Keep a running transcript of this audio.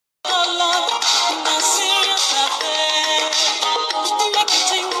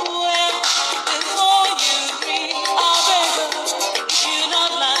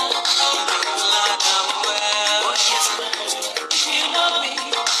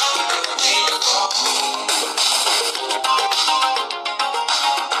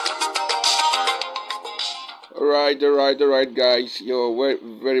all right, guys. You're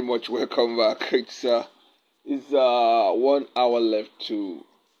very much welcome back. It's 1 hour left to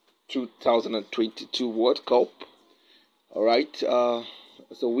 2022 World Cup. All right.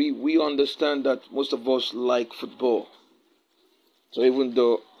 So we understand that most of us like football. So even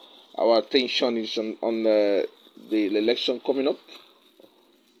though our attention is on the election coming up,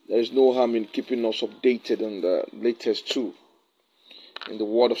 there is no harm in keeping us updated on the latest too in the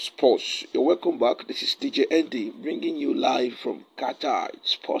world of sports. You're welcome back. This is DJ Andy bringing you live from Qatar.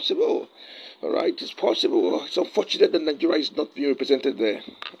 It's possible. All right, it's possible. It's unfortunate that Nigeria is not being represented there,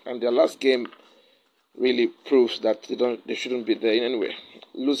 and their last game really proves that they shouldn't be there in any way.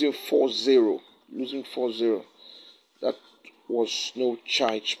 Losing 4-0, losing 4-0. That was no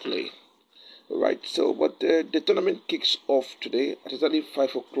child's play. All right. So, but the tournament kicks off today at exactly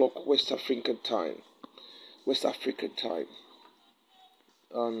 5 o'clock West African time. West African time.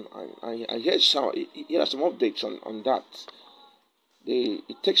 I heard some updates on that.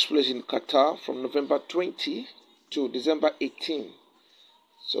 It takes place in Qatar from November 20 to December 18.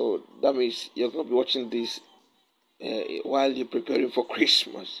 So that means you're going to be watching this while you're preparing for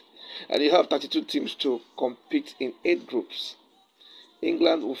Christmas. And you have 32 teams to compete in 8 groups.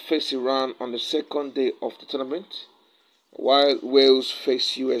 England will face Iran on the second day of the tournament, while Wales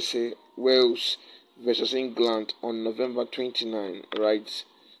face USA. Wales versus England on November 29, right?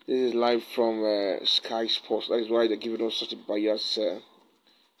 This is live from Sky Sports. That is why they're giving us such a biased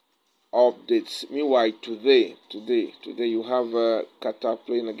updates. Meanwhile, today you have Qatar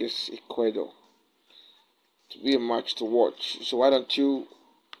playing against Ecuador. To be a match to watch. So why don't you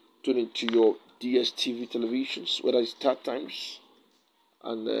tune into your DSTV televisions, whether it's start times,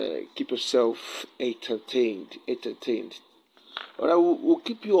 and keep yourself entertained. All right, we'll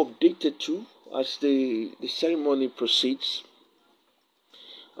keep you updated too as the ceremony proceeds.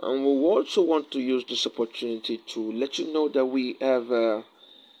 And we also want to use this opportunity to let you know that we have a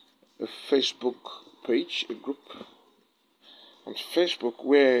Facebook page, a group on Facebook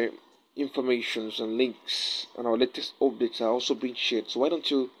where informations and links and our latest updates are also being shared. So why don't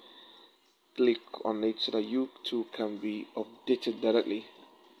you click on it so that you too can be updated directly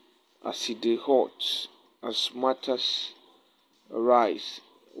as it hot, as matters arise.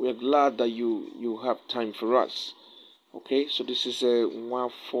 We are glad that you have time for us. Okay, so this is a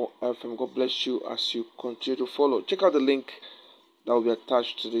 14 FM. God bless you as you continue to follow. Check out the link that will be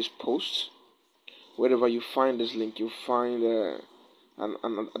attached to this post. Wherever you find this link, you'll find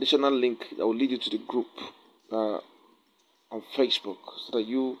an additional link that will lead you to the group on Facebook, so that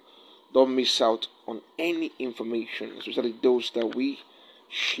you don't miss out on any information, especially those that we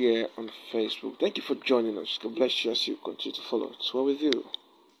share on Facebook. Thank you for joining us. God bless you as you continue to follow. It's well with you.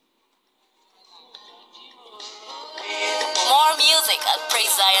 More music at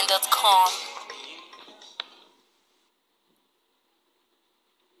PraiseZion.com.